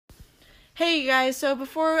Hey you guys, so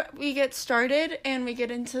before we get started and we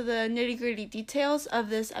get into the nitty-gritty details of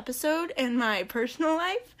this episode and my personal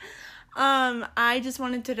life, I just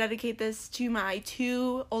wanted to dedicate this to my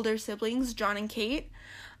two older siblings, John and Kate.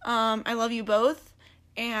 I love you both,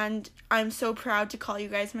 and I'm so proud to call you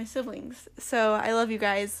guys my siblings. So I love you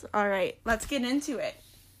guys. All right, let's get into it.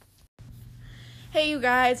 Hey you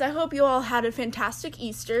guys, I hope you all had a fantastic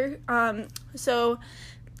Easter.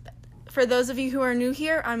 For those of you who are new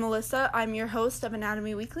here, I'm Melissa. I'm your host of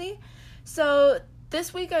Anatomy Weekly. So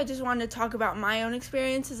this week I just wanted to talk about my own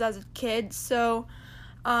experiences as a kid. So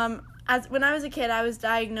when I was a kid, I was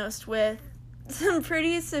diagnosed with some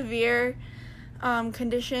pretty severe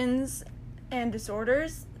conditions and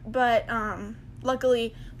disorders, but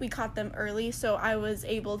luckily we caught them early, so I was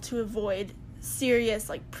able to avoid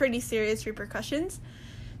pretty serious repercussions.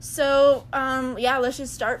 So let's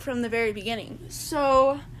just start from the very beginning.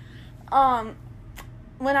 So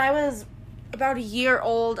when I was about a year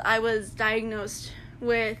old, I was diagnosed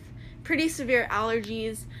with pretty severe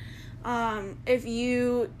allergies. If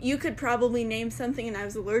you could probably name something and I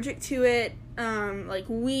was allergic to it, like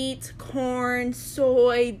wheat, corn,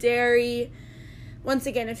 soy, dairy. Once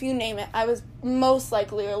again, if you name it, I was most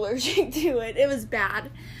likely allergic to it. It was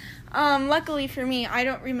bad. Luckily for me, I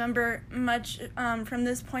don't remember much from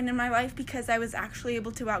this point in my life because I was actually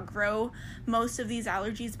able to outgrow most of these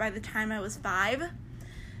allergies by the time I was 5.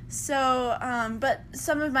 So, but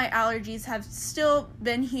some of my allergies have still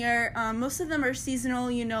been here. Most of them are seasonal,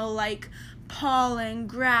 like pollen,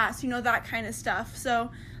 grass, that kind of stuff.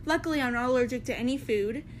 So, luckily I'm not allergic to any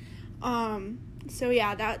food. That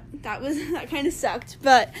kind of sucked.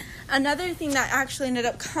 But another thing that actually ended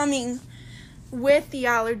up coming with the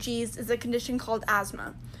allergies is a condition called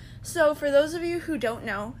asthma. So for those of you who don't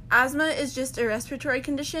know, asthma is just a respiratory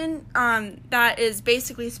condition that is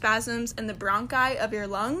basically spasms in the bronchi of your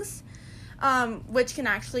lungs, which can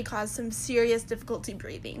actually cause some serious difficulty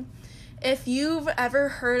breathing. If you've ever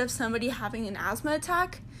heard of somebody having an asthma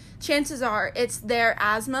attack, chances are it's their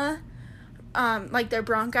asthma, like their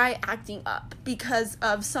bronchi acting up because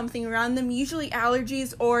of something around them, usually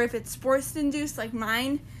allergies, or if it's sports-induced like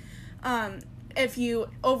mine, if you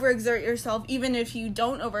overexert yourself, even if you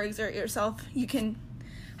don't overexert yourself, you can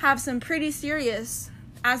have some pretty serious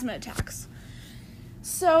asthma attacks.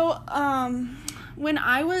 So, when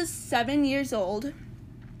I was 7 years old,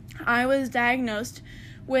 I was diagnosed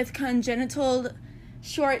with congenital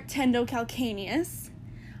short tendocalcaneus.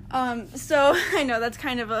 So I know that's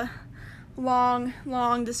kind of a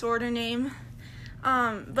long disorder name.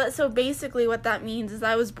 But so basically what that means is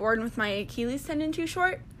I was born with my Achilles tendon too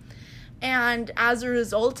short. And as a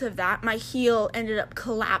result of that, my heel ended up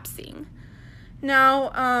collapsing.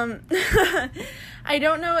 Now, I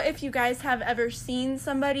don't know if you guys have ever seen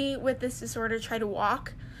somebody with this disorder try to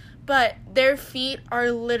walk, but their feet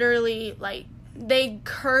are literally, they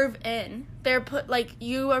curve in.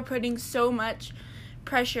 You are putting so much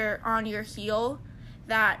pressure on your heel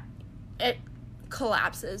that it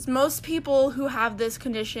collapses. Most people who have this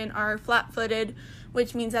condition are flat-footed,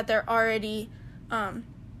 which means that they're already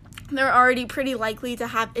pretty likely to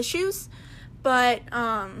have issues, but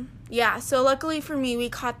so luckily for me, we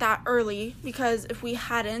caught that early, because if we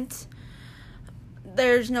hadn't,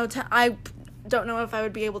 I don't know if I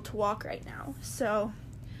would be able to walk right now. So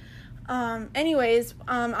I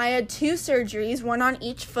had 2 surgeries, one on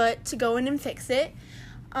each foot, to go in and fix it.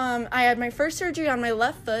 I had my first surgery on my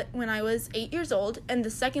left foot when I was 8 years old, and the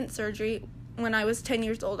second surgery when I was 10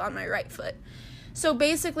 years old on my right foot. So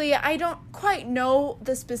basically, I don't quite know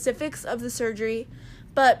the specifics of the surgery,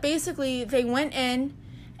 but basically they went in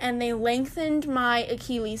and they lengthened my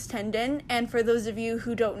Achilles tendon. And for those of you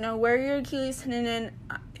who don't know where your Achilles tendon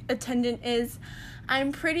is,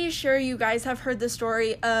 I'm pretty sure you guys have heard the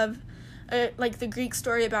story of the Greek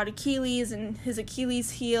story about Achilles and his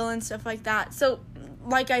Achilles heel and stuff like that. So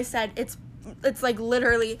like I said, it's like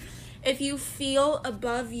literally, if you feel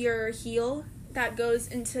above your heel that goes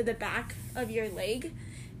into the back of your leg,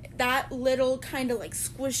 that little kind of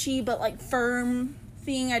squishy but firm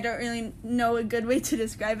thing, I don't really know a good way to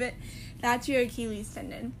describe it, that's your Achilles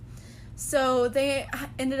tendon. So they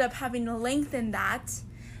ended up having to lengthen that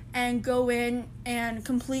and go in and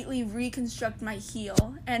completely reconstruct my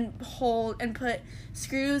heel and put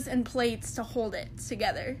screws and plates to hold it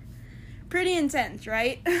together. Pretty intense,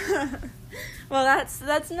 right? Well,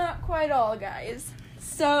 that's not quite all, guys.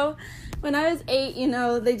 So when I was 8,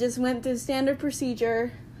 they just went through standard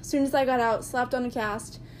procedure. As soon as I got out, slapped on a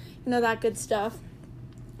cast, that good stuff.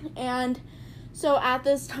 And so at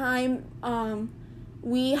this time,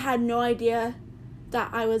 we had no idea that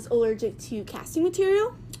I was allergic to casting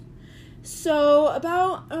material. So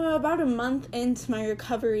about a month into my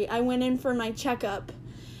recovery, I went in for my checkup,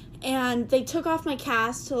 and they took off my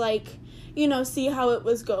cast to, like, see how it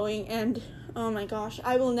was going. And oh my gosh,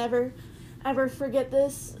 I will never ever forget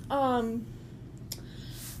this.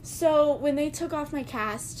 So when they took off my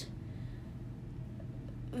cast,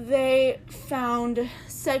 they found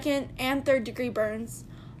 2nd and 3rd degree burns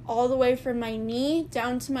all the way from my knee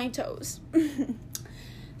down to my toes.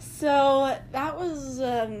 So that was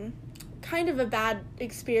kind of a bad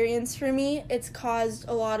experience for me. It's caused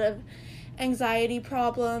a lot of anxiety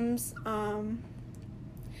problems,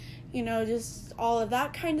 just all of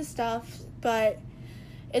that kind of stuff. But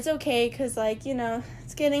it's okay, because,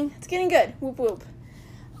 it's getting good. Whoop whoop.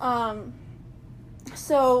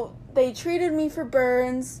 So they treated me for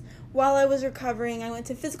burns while I was recovering. I went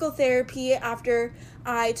to physical therapy after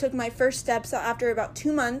I took my first steps after about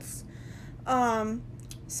 2 months.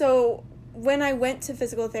 So when I went to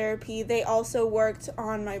physical therapy, they also worked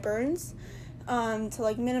on my burns,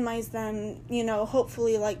 to, minimize them,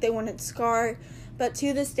 hopefully, they wouldn't scar. But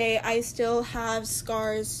to this day, I still have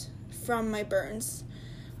scars from my burns.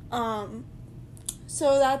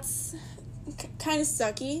 So that's kind of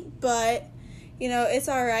sucky, but, it's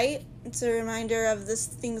alright. It's a reminder of the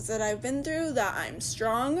things that I've been through, that I'm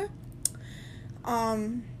strong.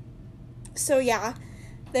 So yeah,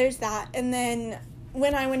 there's that. And then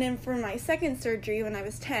when I went in for my second surgery when I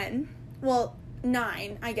was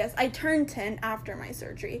 9, I guess. I turned 10 after my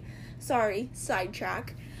surgery. Sorry,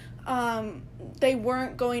 sidetrack. They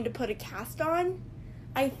weren't going to put a cast on.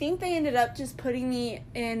 I think they ended up just putting me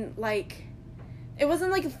in, it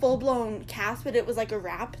wasn't a full-blown cast, but it was a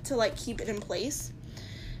wrap to, keep it in place.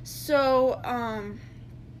 So,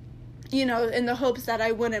 in the hopes that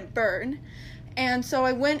I wouldn't burn. And so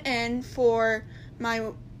I went in for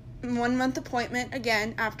my 1-month appointment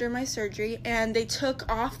again after my surgery, and they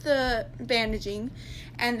took off the bandaging,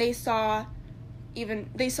 and they saw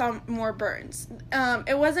more burns.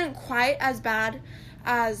 It wasn't quite as bad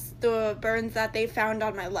as the burns that they found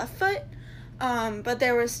on my left foot, but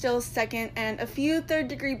there were still 2nd and a few 3rd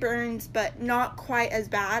degree burns, but not quite as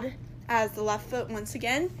bad as the left foot once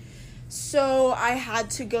again. So I had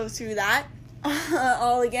to go through that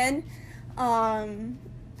all again.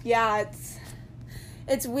 Yeah,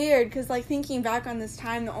 it's weird, because, thinking back on this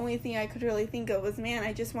time, the only thing I could really think of was, man,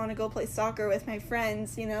 I just want to go play soccer with my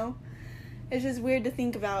friends, It's just weird to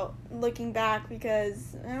think about looking back,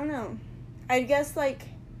 because, I don't know. I guess,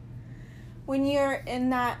 when you're in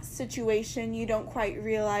that situation, you don't quite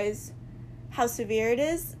realize how severe it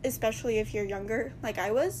is, especially if you're younger, like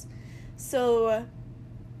I was. So,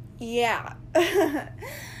 yeah.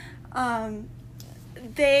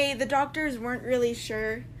 The doctors weren't really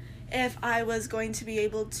sure if I was going to be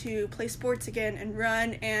able to play sports again and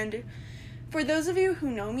run. And for those of you who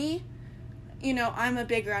know me, I'm a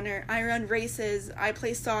big runner. I run races. I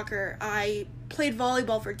play soccer. I played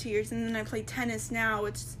volleyball for 2 years, and then I play tennis now.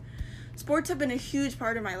 Sports have been a huge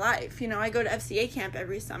part of my life. I go to FCA camp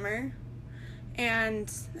every summer, and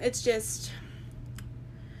it's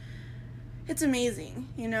amazing,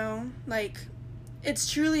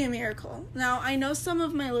 it's truly a miracle. Now, I know some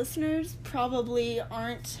of my listeners probably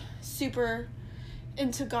aren't super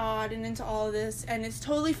into God and into all of this, and it's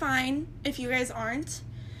totally fine if you guys aren't,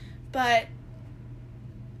 but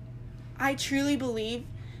I truly believe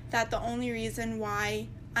that the only reason why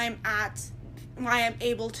I'm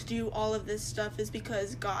able to do all of this stuff is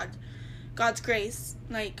because God's grace.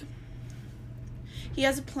 He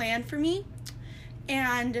has a plan for me,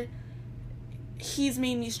 and He's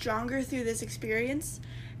made me stronger through this experience,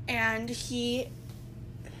 and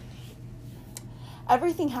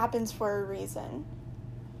everything happens for a reason.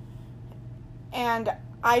 And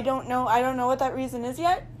I don't know what that reason is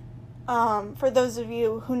yet. For those of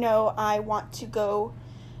you who know, I want to go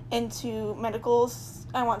into medicals.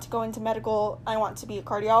 I want to go into medical. I want to be a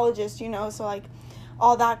cardiologist, so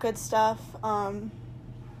all that good stuff.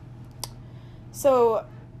 So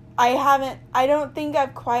I don't think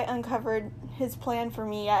I've quite uncovered His plan for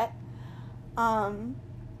me yet.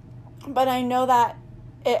 But I know that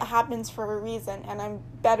it happens for a reason, and I'm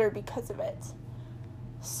better because of it.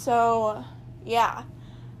 So, yeah.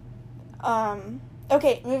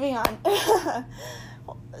 Okay, moving on.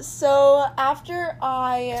 So, after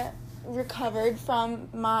I recovered from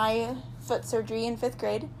my foot surgery in 5th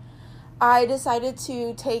grade, I decided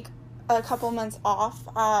to take a couple months off.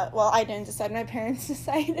 I didn't decide, my parents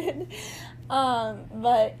decided.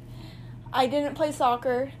 But I didn't play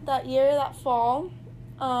soccer that fall.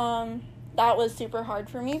 That was super hard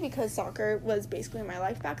for me because soccer was basically my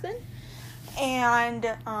life back then. And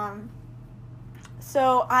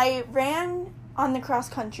so I ran on the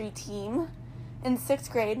cross-country team in 6th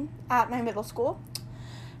grade at my middle school.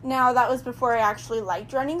 Now, that was before I actually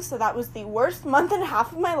liked running, so that was the worst month and a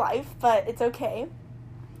half of my life, but it's okay.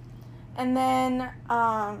 And then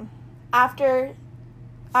after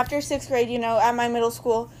 6th grade, at my middle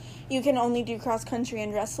school, you can only do cross-country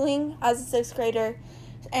and wrestling as a 6th grader,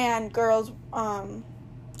 and girls,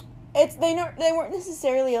 they weren't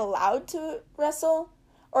necessarily allowed to wrestle,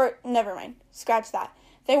 or never mind, scratch that.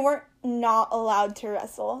 They weren't not allowed to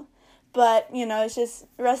wrestle, but, it's just,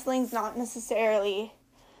 wrestling's not necessarily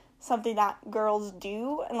something that girls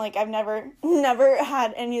do, and, I've never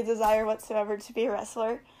had any desire whatsoever to be a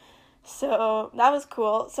wrestler, so that was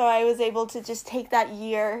cool. So I was able to just take that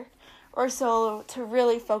year or so to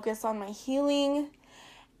really focus on my healing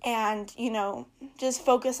and, just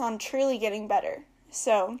focus on truly getting better.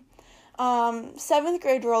 So 7th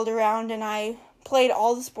grade rolled around and I played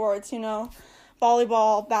all the sports,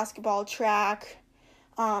 volleyball, basketball, track.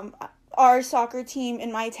 Our soccer team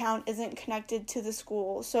in my town isn't connected to the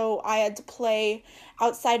school, so I had to play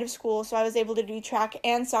outside of school, so I was able to do track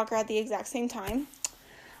and soccer at the exact same time.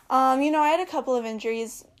 I had a couple of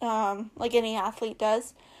injuries, like any athlete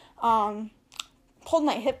does. Pulled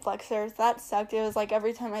my hip flexor. That sucked. It was like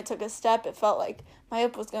every time I took a step, it felt like my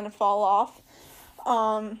hip was going to fall off.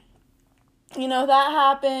 That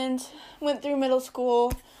happened. Went through middle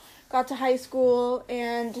school, got to high school,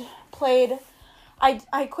 and played.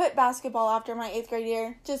 I quit basketball after my 8th grade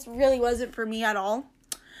year. Just really wasn't for me at all.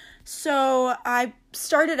 So I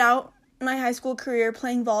started out my high school career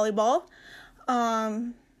playing volleyball.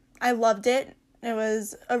 I loved it. It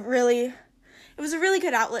was a really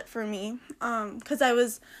good outlet for me, because I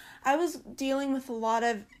was dealing with a lot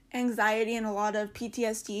of anxiety and a lot of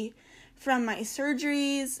PTSD from my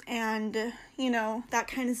surgeries and, that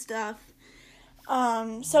kind of stuff.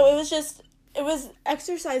 So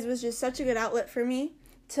exercise was just such a good outlet for me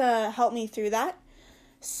to help me through that.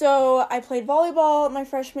 So I played volleyball my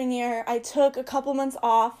freshman year. I took a couple months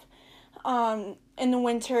off, in the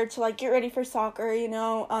winter to get ready for soccer.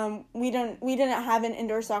 We didn't have an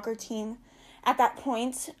indoor soccer team at that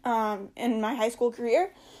point in my high school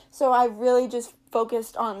career, so I really just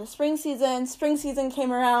focused on the spring season. Spring season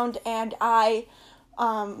came around and I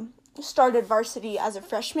started varsity as a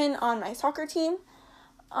freshman on my soccer team,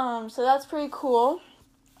 so that's pretty cool.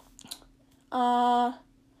 Once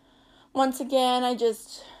again,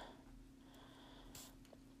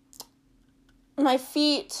 my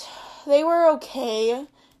feet, they were okay.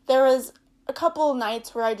 There was a couple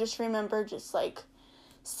nights where I just remember just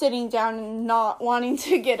sitting down and not wanting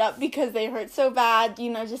to get up because they hurt so bad,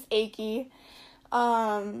 just achy.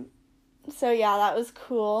 So yeah, that was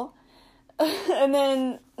cool. And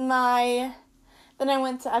then I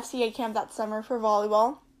went to FCA camp that summer for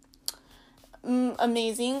volleyball.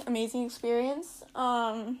 Amazing experience.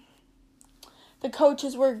 The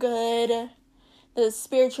coaches were good. The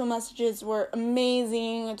spiritual messages were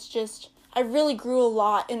amazing. It's just, I really grew a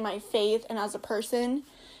lot in my faith and as a person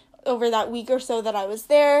over that week or so that I was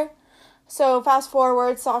there. So fast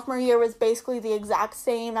forward, sophomore year was basically the exact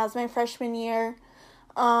same as my freshman year.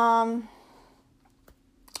 And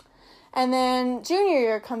then junior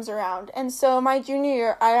year comes around. And so my junior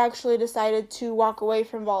year, I actually decided to walk away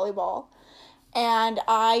from volleyball. And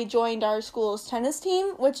I joined our school's tennis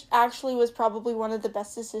team, which actually was probably one of the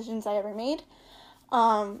best decisions I ever made.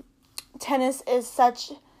 Tennis is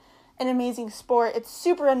such an amazing sport. It's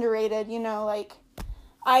super underrated,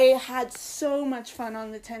 I had so much fun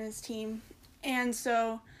on the tennis team. And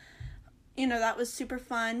so, that was super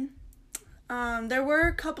fun. There were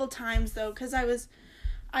a couple times, though, because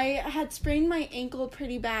I had sprained my ankle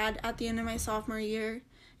pretty bad at the end of my sophomore year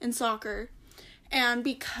in soccer. And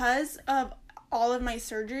because of all of my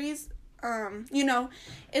surgeries,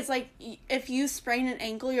 it's like if you sprain an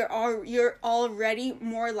ankle, you're already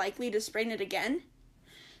more likely to sprain it again.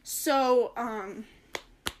 So,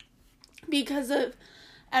 because of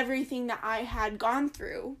everything that I had gone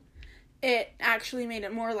through, it actually made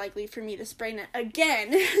it more likely for me to sprain it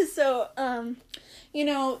again. So,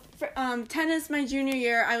 tennis my junior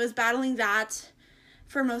year, I was battling that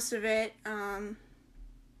for most of it. I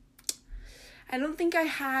don't think I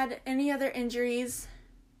had any other injuries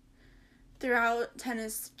throughout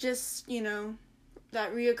tennis, just,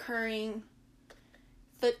 that reoccurring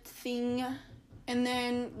foot thing. And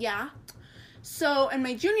then, yeah. So, in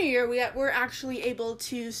my junior year, we were actually able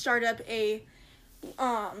to start up a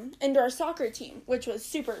indoor soccer team, which was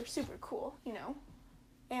super, super cool,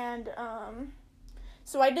 And,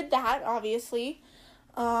 so I did that, obviously.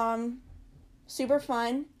 Super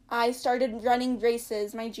fun. I started running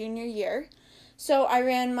races my junior year. So I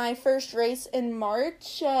ran my first race in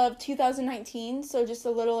March of 2019, so just a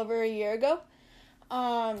little over a year ago.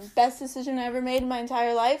 Best decision I ever made in my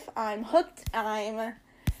entire life. I'm hooked.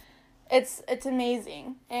 It's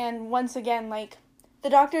amazing. And once again, like, the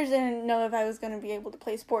doctors didn't know if I was going to be able to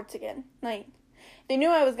play sports again. Like, they knew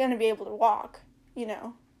I was going to be able to walk,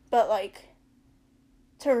 but, like,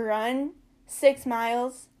 to run 6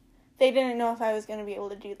 miles, they didn't know if I was going to be able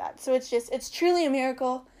to do that. So it's truly a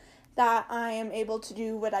miracle that I am able to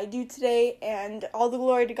do what I do today, and all the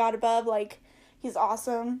glory to God above. Like, he's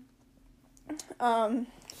awesome.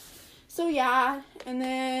 So yeah, and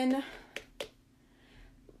then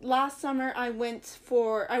last summer I went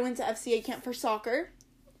to FCA camp for soccer.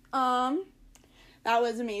 That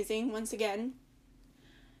was amazing once again.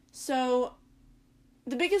 So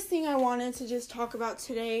the biggest thing I wanted to just talk about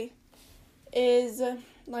today is,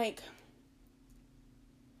 like,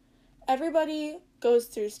 everybody goes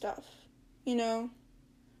through stuff,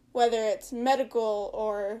 whether it's medical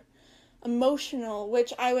or emotional,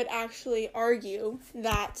 which I would actually argue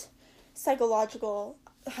that psychological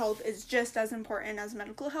help is just as important as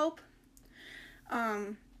medical help.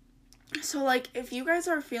 So, like, if you guys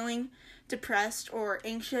are feeling depressed or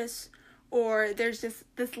anxious, or there's just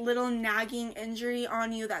this little nagging injury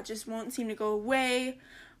on you that just won't seem to go away,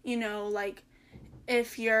 like,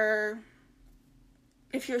 if your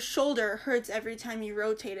shoulder hurts every time you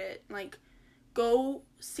rotate it, like, go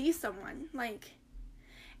see someone, like,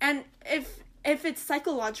 and if it's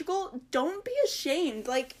psychological, don't be ashamed.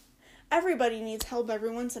 Like, everybody needs help every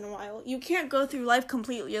once in a while. You can't go through life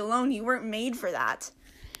completely alone. You weren't made for that.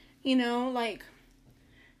 Like,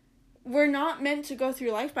 we're not meant to go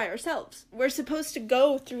through life by ourselves. We're supposed to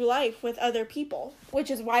go through life with other people, which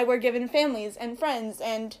is why we're given families and friends,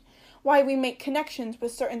 and why we make connections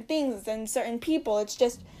with certain things and certain people. It's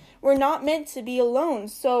just, we're not meant to be alone.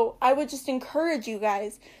 So I would just encourage you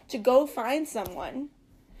guys to go find someone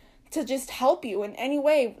to just help you in any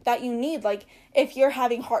way that you need. Like, if you're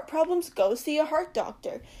having heart problems, go see a heart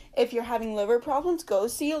doctor. If you're having liver problems, go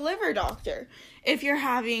see a liver doctor. If you're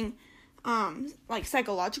having, like,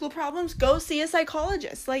 psychological problems, go see a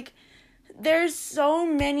psychologist. Like, there's so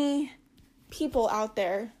many people out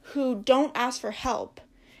there who don't ask for help,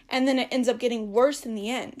 and then it ends up getting worse in the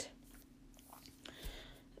end.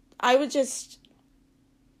 I would just,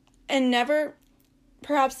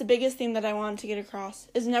 perhaps the biggest thing that I wanted to get across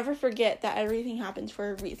is never forget that everything happens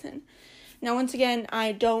for a reason. Now, once again,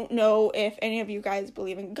 I don't know if any of you guys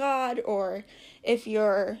believe in God, or if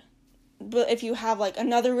you have, like,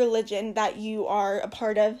 another religion that you are a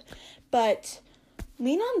part of, but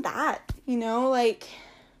lean on that, like,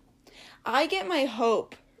 I get my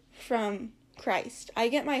hope from Christ. I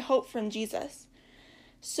get my hope from Jesus.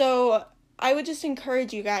 So I would just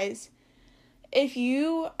encourage you guys, if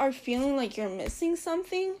you are feeling like you're missing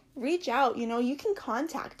something, reach out. You can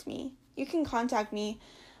contact me.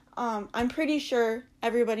 I'm pretty sure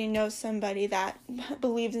everybody knows somebody that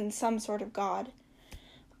believes in some sort of God.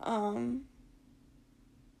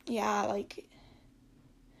 Yeah, like,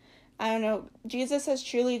 I don't know. Jesus has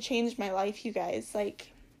truly changed my life, you guys.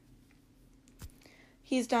 Like,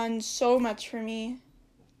 he's done so much for me.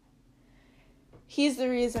 He's the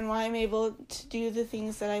reason why I'm able to do the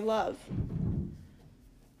things that I love.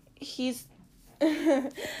 He's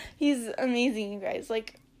amazing, you guys.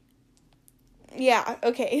 Like, yeah,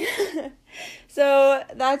 okay. So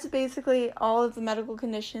that's basically all of the medical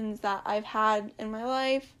conditions that I've had in my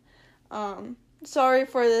life. Sorry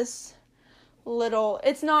for this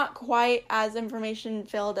it's not quite as information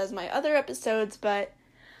filled as my other episodes, but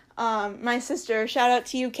my sister, shout out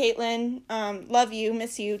to you, Caitlin, love you,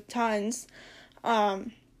 miss you tons.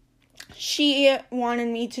 She wanted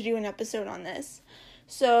me to do an episode on this.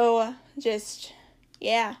 So, just,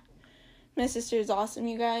 yeah. My sister is awesome,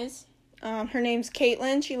 you guys. Her name's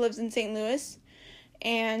Caitlin. She lives in St. Louis.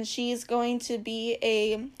 And she's going to be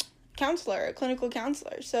a clinical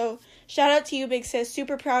counselor. So, shout out to you, big sis.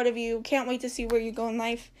 Super proud of you. Can't wait to see where you go in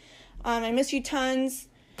life. I miss you tons.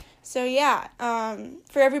 So, yeah.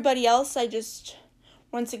 For everybody else, I just,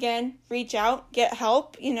 once again, reach out. Get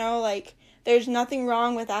help. Like, there's nothing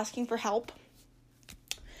wrong with asking for help.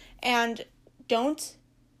 And don't,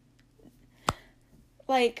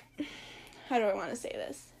 like, how do I want to say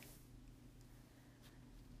this?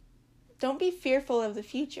 Don't be fearful of the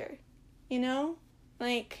future,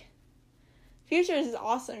 Like, future is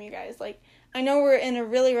awesome, you guys. Like, I know we're in a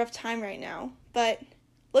really rough time right now, but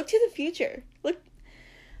look to the future. Look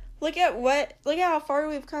at how far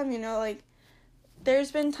we've come, Like,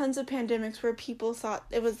 there's been tons of pandemics where people thought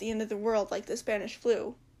it was the end of the world, like the Spanish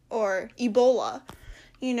flu or Ebola,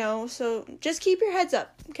 So just keep your heads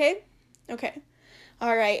up, okay? Okay.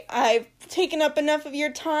 All right, I've taken up enough of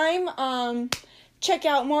your time. Check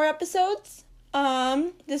out more episodes.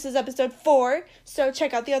 This is episode 4, so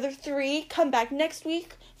check out the other 3. Come back next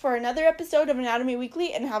week for another episode of Anatomy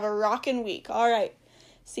Weekly and have a rockin' week. All right,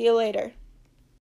 see you later.